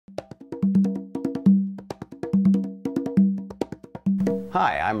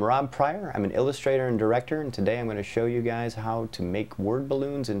Hi, I'm Rob Pryor. I'm an illustrator and director, and today I'm going to show you guys how to make word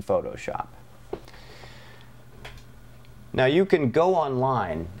balloons in Photoshop. Now you can go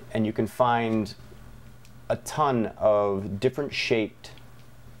online and you can find a ton of different shaped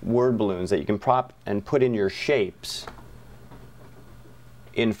word balloons that you can prop and put in your shapes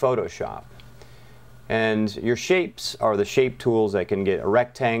in Photoshop. And your shapes are the shape tools that can get a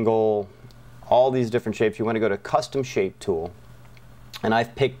rectangle, all these different shapes. You want to go to Custom Shape Tool. And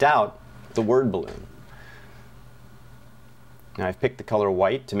I've picked out the word balloon. Now I've picked the color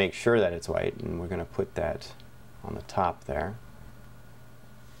white to make sure that it's white, and we're going to put that on the top there.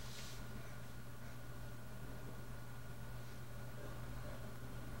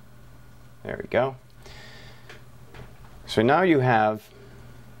 There we go. So now you have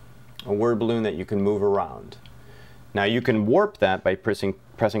a word balloon that you can move around. Now you can warp that by pressing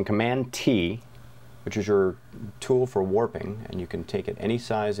Command T, which is your tool for warping, and you can take it any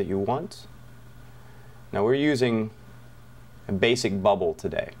size that you want. Now we're using a basic bubble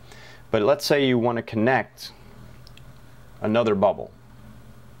today, but let's say you want to connect another bubble.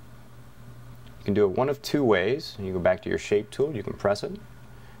 You can do it one of two ways. You go back to your shape tool, you can press it.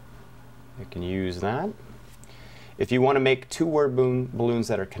 You can use that. If you want to make two word balloons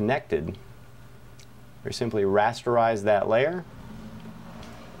that are connected, you simply rasterize that layer,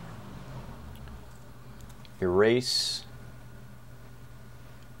 erase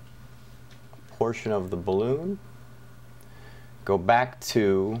a portion of the balloon, go back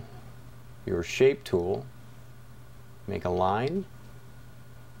to your shape tool, make a line.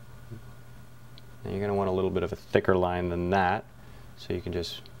 And you're going to want a little bit of a thicker line than that, so you can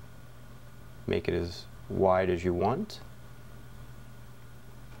just make it as wide as you want.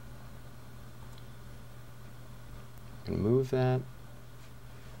 You can move that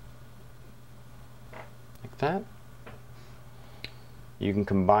like that. You can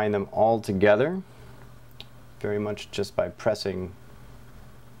combine them all together very much just by pressing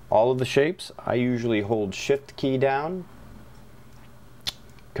all of the shapes. I usually hold Shift key down,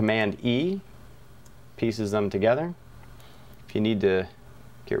 Command E, pieces them together. If you need to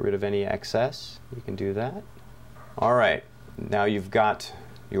get rid of any excess, you can do that. Alright, now you've got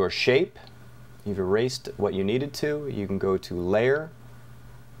your shape. You've erased what you needed to. You can go to Layer,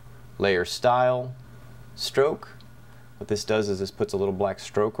 Layer Style, Stroke. What this does is this puts a little black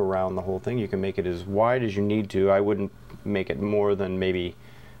stroke around the whole thing. You can make it as wide as you need to. I wouldn't make it more than maybe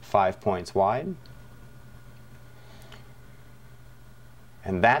 5 points wide.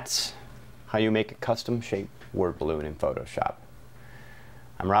 And that's how you make a custom shaped word balloon in Photoshop.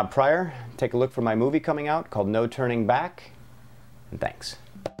 I'm Rob Pryor. Take a look for my movie coming out called No Turning Back, and thanks.